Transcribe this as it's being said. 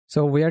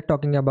So we are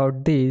talking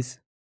about these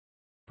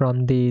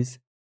from these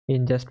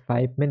in just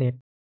 5 minutes.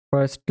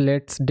 First,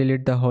 let's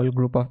delete the whole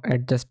group of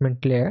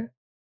adjustment layer.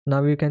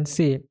 Now you can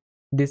see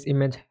this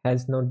image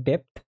has no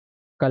depth,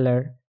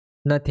 color,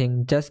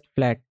 nothing, just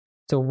flat.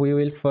 So we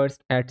will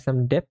first add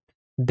some depth,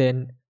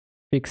 then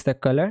fix the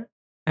color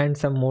and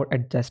some more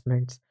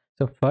adjustments.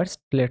 So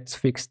first, let's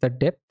fix the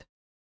depth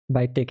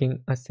by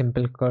taking a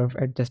simple curve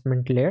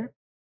adjustment layer.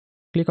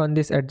 Click on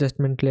this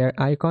adjustment layer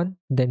icon,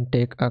 then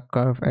take a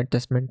curve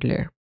adjustment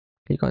layer.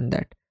 Click on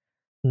that.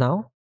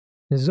 Now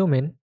zoom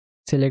in,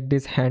 select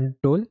this hand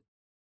tool,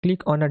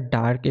 click on a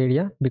dark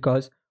area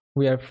because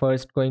we are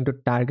first going to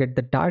target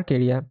the dark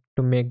area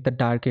to make the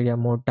dark area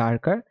more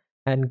darker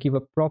and give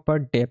a proper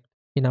depth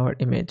in our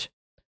image.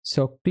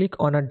 So click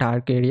on a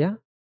dark area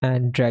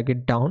and drag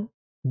it down.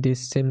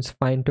 This seems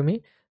fine to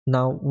me.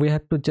 Now we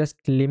have to just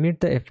limit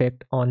the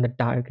effect on the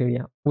dark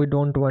area. We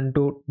don't want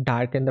to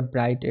darken the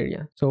bright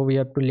area, so we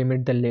have to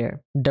limit the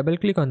layer. Double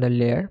click on the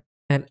layer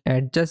and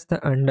adjust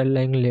the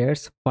underlying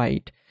layers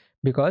white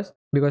because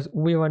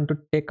we want to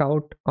take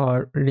out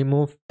or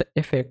remove the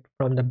effect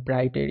from the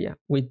bright area.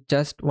 We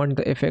just want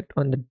the effect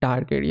on the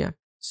dark area.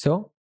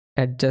 So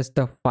adjust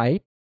the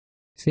white.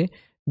 See,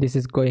 this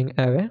is going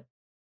away.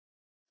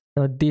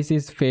 Now this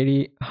is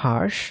very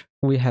harsh.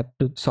 We have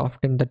to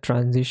soften the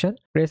transition.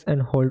 Press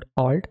and hold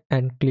Alt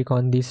and click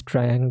on this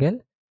triangle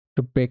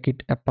to break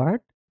it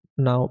apart.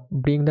 Now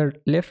bring the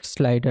left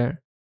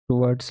slider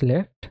towards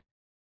left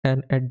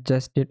and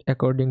adjust it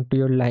according to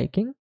your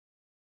liking.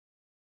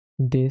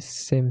 This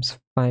seems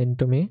fine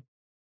to me.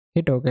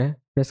 Hit OK.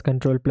 Press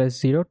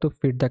Ctrl+0 to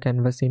fit the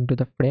canvas into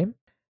the frame.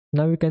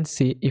 Now you can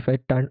see if I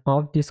turn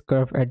off this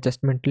curve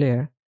adjustment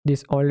layer,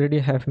 this already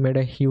have made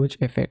a huge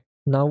effect.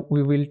 Now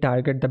we will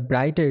target the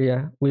bright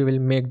area. We will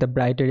make the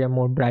bright area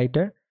more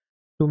brighter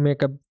to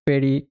make a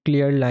very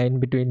clear line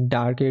between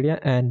dark area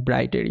and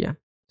bright area.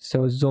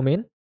 So zoom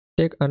in,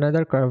 take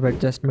another curve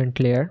adjustment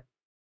layer,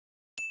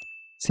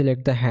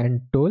 select the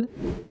hand tool,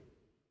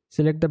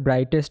 select the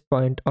brightest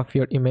point of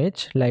your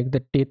image, like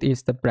the teeth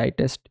is the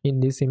brightest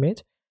in this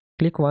image.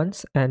 Click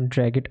once and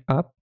drag it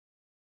up.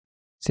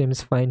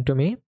 Seems fine to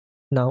me.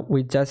 Now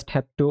we just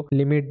have to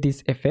limit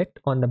this effect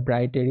on the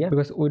bright area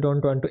because we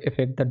don't want to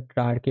affect the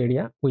dark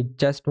area. We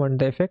just want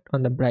the effect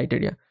on the bright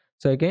area.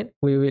 So again,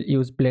 we will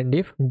use blend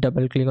if,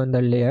 double click on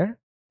the layer.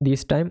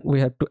 This time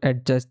we have to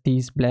adjust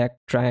this black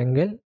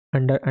triangle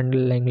under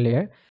underlying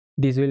layer.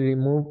 This will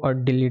remove or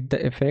delete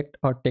the effect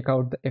or take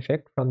out the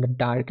effect from the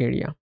dark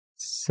area.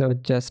 So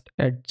just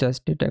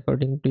adjust it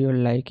according to your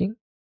liking.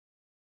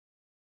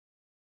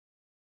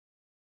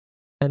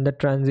 And the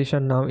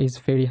transition now is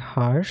very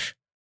harsh.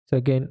 So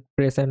again,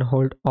 press and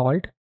hold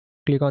Alt,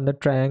 click on the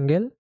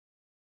triangle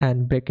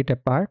and break it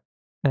apart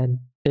and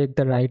take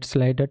the right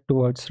slider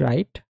towards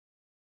right.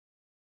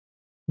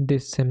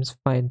 This seems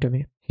fine to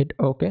me. Hit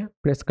OK,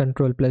 press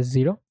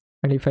Ctrl+0,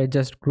 and if I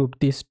just group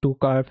these two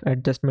curve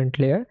adjustment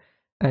layer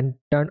and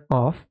turn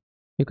off,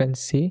 you can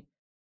see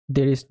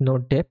there is no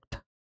depth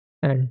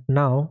and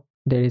now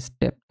there is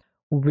depth.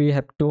 We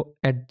have to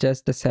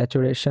adjust the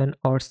saturation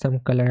or some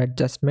color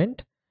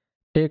adjustment.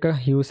 Take a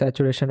hue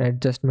saturation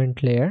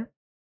adjustment layer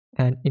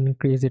and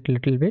increase it a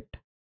little bit.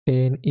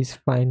 10 is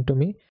fine to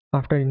me.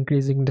 After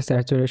increasing the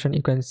saturation,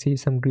 you can see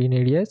some green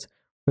areas.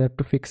 We have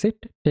to fix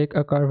it. Take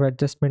a curve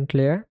adjustment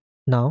layer.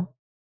 Now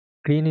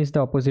green is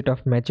the opposite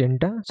of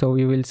magenta, so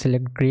we will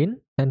select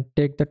green and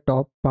take the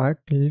top part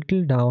a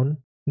little down.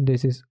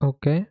 This is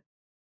okay.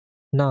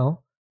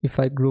 Now if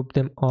I group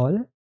them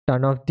all,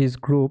 turn off this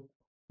group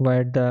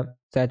where the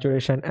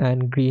saturation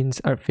and greens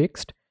are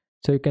fixed,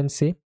 so you can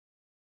see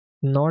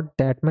not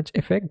that much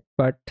effect,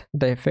 but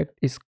the effect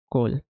is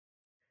cool.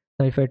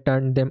 Now if I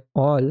turn them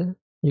all,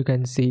 you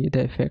can see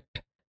the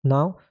effect.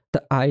 Now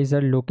the eyes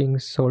are looking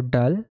so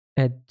dull.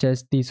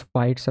 Adjust these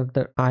whites of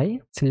the eye.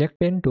 Select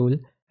pen tool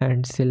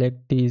and select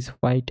these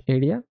white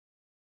area.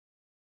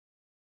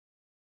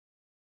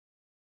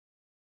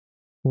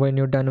 When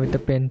you're done with the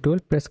pen tool,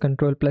 press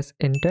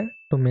Ctrl+Enter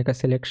to make a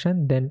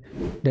selection. Then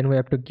we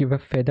have to give a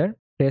feather.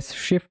 Press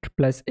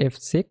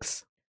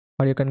Shift+F6,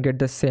 or you can get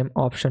the same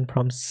option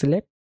from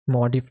select,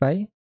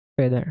 modify,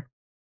 feather.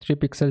 3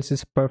 pixels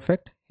is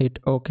perfect. Hit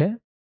OK.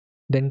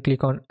 Then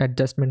click on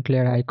adjustment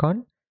layer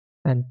icon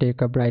and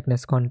take a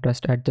brightness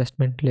contrast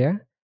adjustment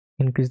layer.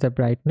 Increase the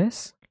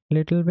brightness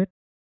little bit.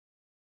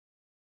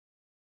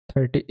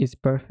 30 is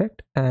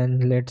perfect,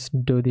 and let's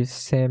do the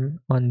same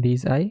on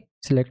this eye.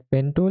 Select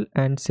pen tool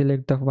and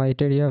select the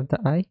white area of the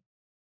eye.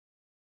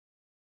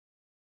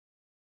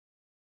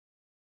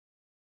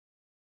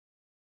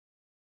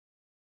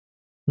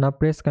 Now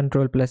press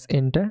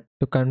Ctrl+Enter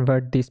to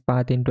convert this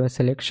path into a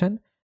selection.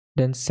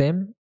 Then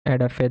same,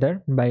 add a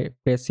feather by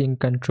pressing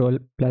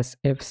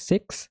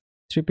Ctrl+F6.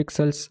 3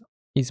 pixels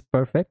is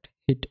perfect.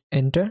 Hit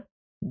enter.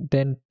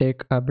 Then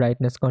take a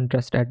brightness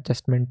contrast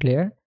adjustment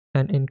layer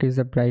and increase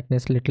the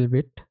brightness little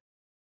bit.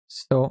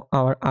 So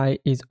our eye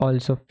is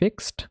also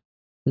fixed.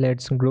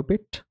 Let's group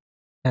it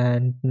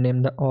and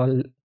name the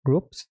all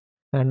groups,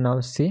 and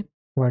now see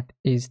what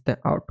is the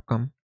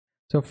outcome.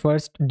 So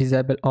first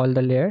disable all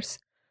the layers.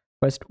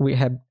 First, we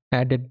have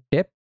added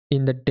depth.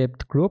 In the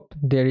depth group,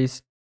 there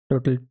is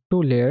total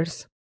 2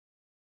 layers.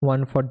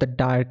 One for the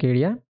dark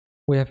area.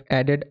 We have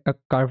added a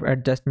curve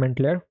adjustment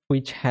layer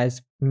which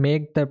has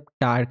make the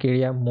dark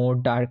area more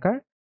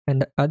darker,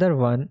 and the other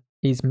one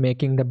is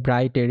making the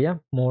bright area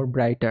more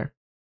brighter.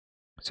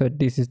 So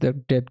this is the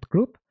depth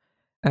group,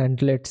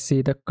 and let's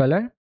see the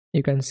color.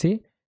 You can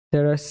see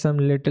there are some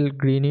little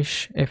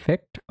greenish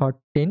effect or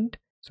tint,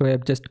 so I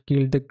have just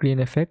killed the green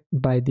effect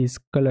by this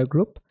color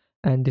group.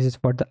 And this is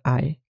for the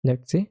eye.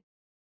 Let's see,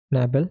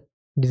 enable,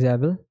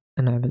 disable,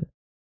 enable.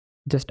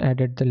 Just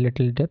added the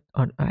little depth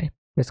on eye.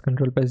 Press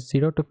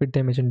Ctrl+0 to fit the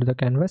image into the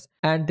canvas.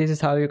 And this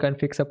is how you can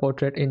fix a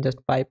portrait in just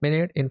 5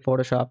 minutes in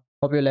Photoshop.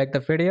 Hope you like the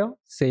video.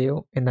 See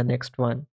you in the next one.